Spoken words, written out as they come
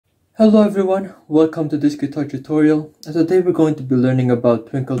Hello everyone, welcome to this guitar tutorial, and today we're going to be learning about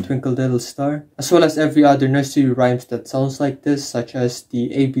Twinkle Twinkle Little Star, as well as every other nursery rhymes that sounds like this, such as the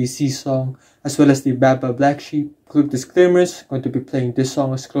ABC song, as well as the Baba Black Sheep. Quick disclaimers, going to be playing this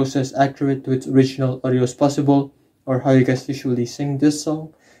song as close as accurate to its original audio as possible, or how you guys usually sing this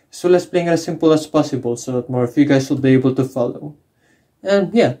song, as well as playing it as simple as possible so that more of you guys will be able to follow.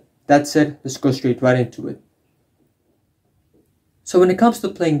 And yeah, that's it, let's go straight right into it. So when it comes to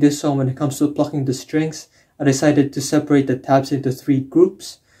playing this song, when it comes to plucking the strings, I decided to separate the tabs into 3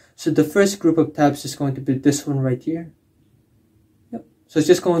 groups. So the first group of tabs is going to be this one right here. Yep. So it's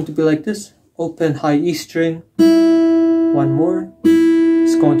just going to be like this. Open high E string. One more.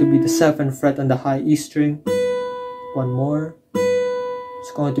 It's going to be the 7th fret on the high E string. One more.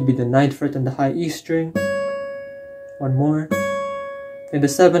 It's going to be the 9th fret on the high E string. One more. And the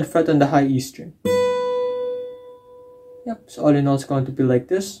 7th fret on the high E string. Yep, so all in all it's going to be like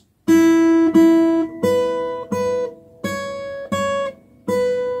this.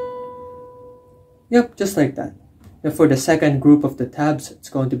 Yep, just like that. Then for the second group of the tabs, it's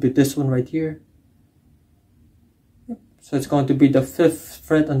going to be this one right here. Yep, so it's going to be the 5th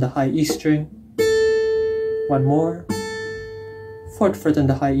fret on the high E string. One more. 4th fret on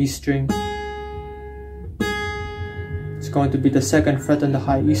the high E string. It's going to be the 2nd fret on the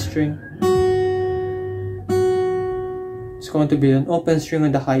high E string. It's going to be an open string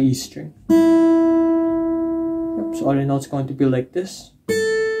on the high E string. Yep, so all in all it's going to be like this.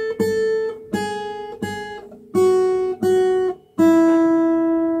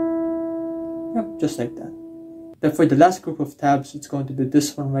 Yep, just like that. Then for the last group of tabs, it's going to be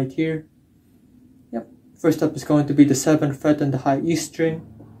this one right here. Yep, first up is going to be the 7th fret on the high E string.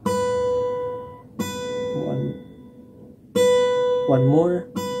 One more.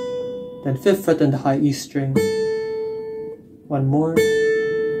 Then 5th fret on the high E string. One more.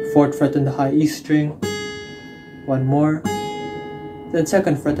 4th fret on the high E string. One more. Then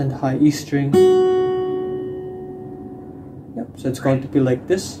 2nd fret on the high E string. Yep, so it's going to be like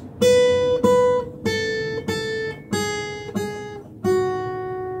this.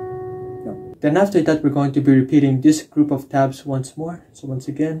 Yep. Then after that we're going to be repeating this group of tabs once more. So once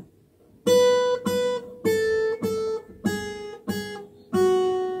again.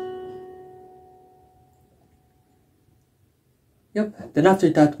 Yep, then after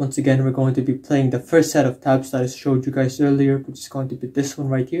that, once again, we're going to be playing the first set of tabs that I showed you guys earlier, which is going to be this one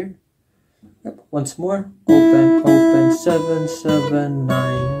right here. Yep, once more. Open, open, 7, 7,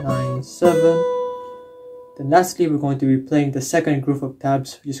 9, 9, 7. Then lastly, we're going to be playing the second group of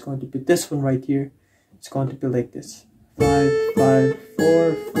tabs, which is going to be this one right here. It's going to be like this. 5, 5,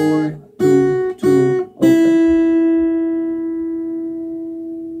 4, 4, 2, 2, open.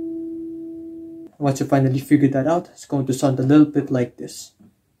 Once you finally figure that out, it's going to sound a little bit like this.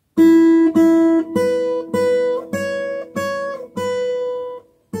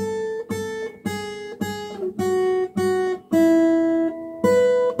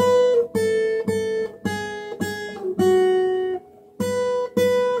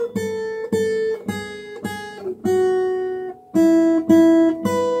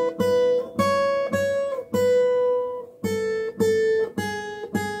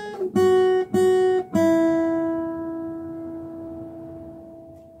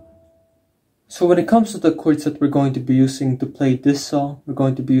 So when it comes to the chords that we're going to be using to play this song, we're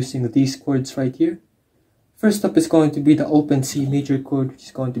going to be using these chords right here. First up is going to be the open C major chord, which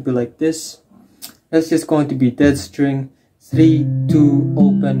is going to be like this. That's just going to be dead string, 3, 2,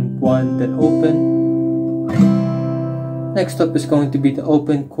 open, 1, then open. Next up is going to be the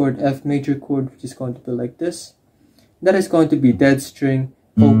open chord F major chord, which is going to be like this. That is going to be dead string,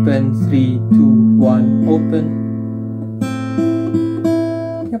 open, 3, 2, 1, open.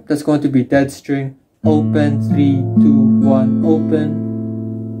 Yep, that's going to be dead string, open, 3, 2, 1,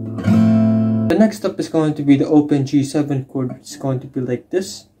 open. The next up is going to be the open G7 chord, which is going to be like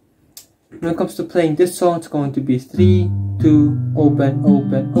this. When it comes to playing this song, it's going to be 3, 2, open,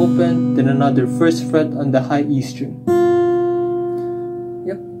 open, open, then another 1st fret on the high E string.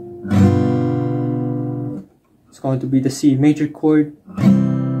 Yep. It's going to be the C major chord.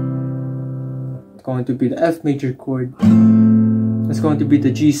 It's going to be the F major chord. It's going to be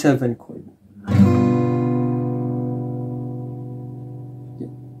the G7 chord. Yeah,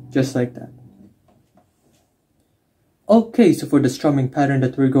 just like that. Okay, so for the strumming pattern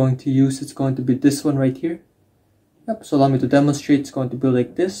that we're going to use, it's going to be this one right here. Yep, so allow me to demonstrate. It's going to be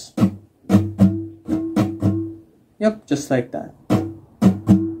like this. Yep, just like that.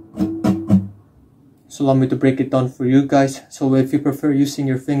 So allow me to break it down for you guys. So if you prefer using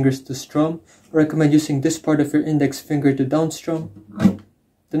your fingers to strum, I recommend using this part of your index finger to down strum.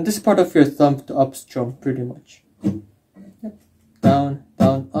 then this part of your thumb to up strum pretty much. Yep. Down,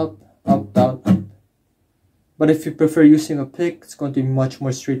 down, up, down, up. But if you prefer using a pick, it's going to be much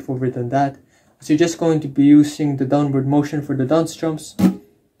more straightforward than that. So you're just going to be using the downward motion for the down strums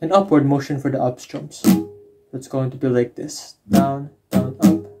and upward motion for the up strums. It's going to be like this. Down, down,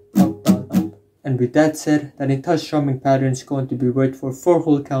 up, down, up. And with that said, that entire strumming pattern is going to be worked for 4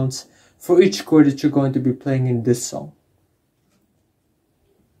 whole counts for each chord that you're going to be playing in this song.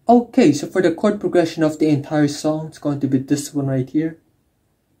 Okay, so for the chord progression of the entire song, it's going to be this one right here.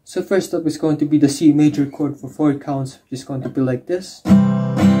 So first up is going to be the C major chord for 4 counts, which is going to be like this. Then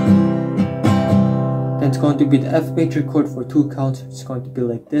it's going to be the F major chord for 2 counts, which is going to be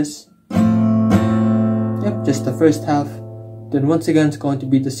like this. Yep, just the first half. Then once again, it's going to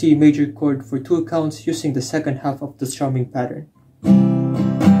be the C major chord for 2 counts using the second half of the strumming pattern.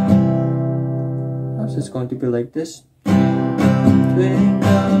 So it's going to be like this.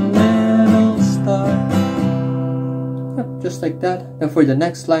 Twinkle, little star. Yep, just like that. Then for the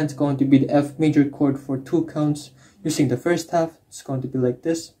next line, it's going to be the F major chord for 2 counts using the first half. It's going to be like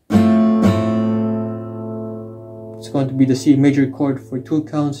this. It's going to be the C major chord for 2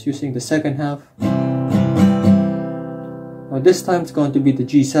 counts using the second half. Now this time it's going to be the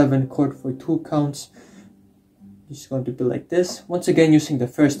G7 chord for 2 counts. It's going to be like this. Once again using the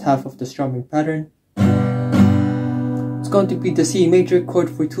first half of the strumming pattern. It's going to be the C major chord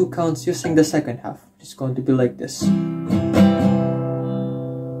for 2 counts using the second half. It's going to be like this.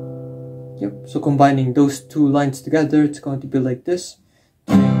 Yep, so combining those 2 lines together, it's going to be like this.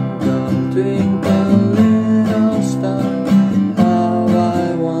 Twinkle, twinkle, little star, how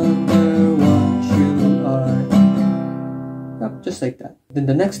I wonder what you are. Yep, just like that. Then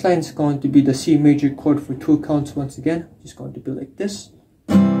the next line is going to be the C major chord for 2 counts once again, which is going to be like this.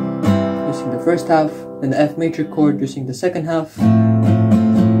 Using the first half, then the F major chord using the second half.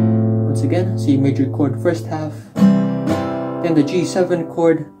 Once again, C major chord first half. Then the G7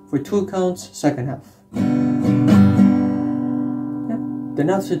 chord for 2 counts, second half. Then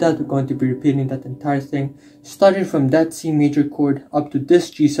after that, we're going to be repeating that entire thing, starting from that C major chord up to this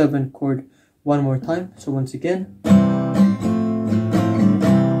G7 chord one more time. So once again.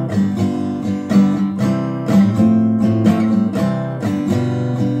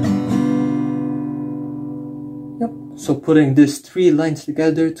 Yep. So putting these 3 lines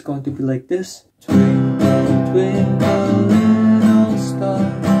together, it's going to be like this. Twinkle, twinkle, little star,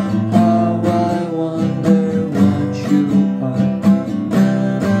 how I wonder what you are.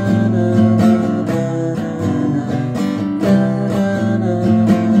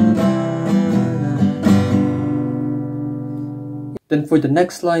 Then for the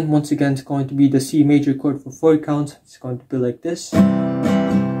next line, once again, it's going to be the C major chord for 4 counts. It's going to be like this.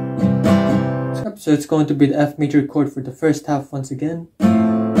 So it's going to be the F major chord for the first half once again.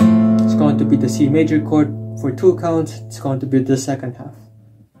 It's going to be the C major chord for 2 counts. It's going to be the second half.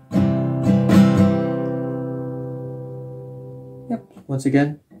 Yep, once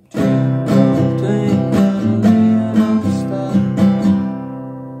again. Twinkle, twinkle, little star.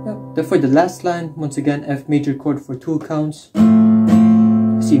 Yep, then for the last line, once again, F major chord for 2 counts.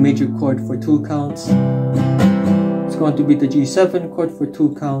 C major chord for 2 counts. It's going to be the G7 chord for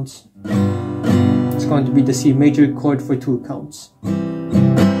 2 counts. It's going to be the C major chord for 2 counts.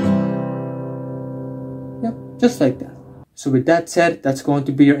 Yep, just like that. So with that said, that's going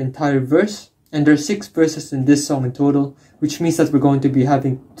to be your entire verse. And there are 6 verses in this song in total, which means that we're going to be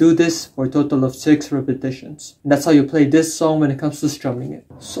having to do this for a total of 6 repetitions. And that's how you play this song when it comes to strumming it.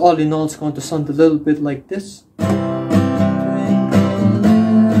 So all in all, it's going to sound a little bit like this.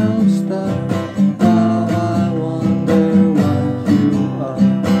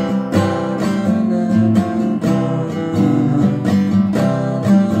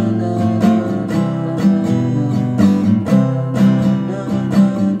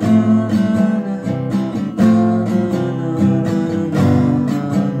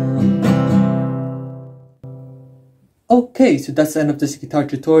 Okay, so that's the end of this guitar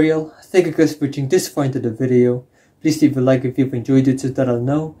tutorial. Thank you guys for watching this far into the video. Please leave a like if you've enjoyed it so that I'll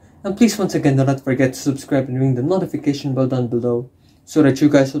know. And please once again do not forget to subscribe and ring the notification bell down below so that you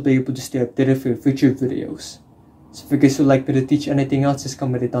guys will be able to stay updated for your future videos. So if you guys would like me to teach anything else, just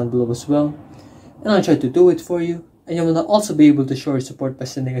comment it down below as well. And I'll try to do it for you. And you will also be able to show your support by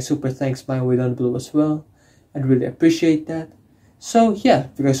sending a super thanks my way down below as well. I'd really appreciate that. So yeah,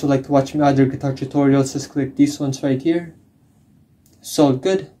 if you guys would like to watch my other guitar tutorials, just click these ones right here. It's all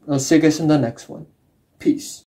good. I'll see you guys in the next one. Peace.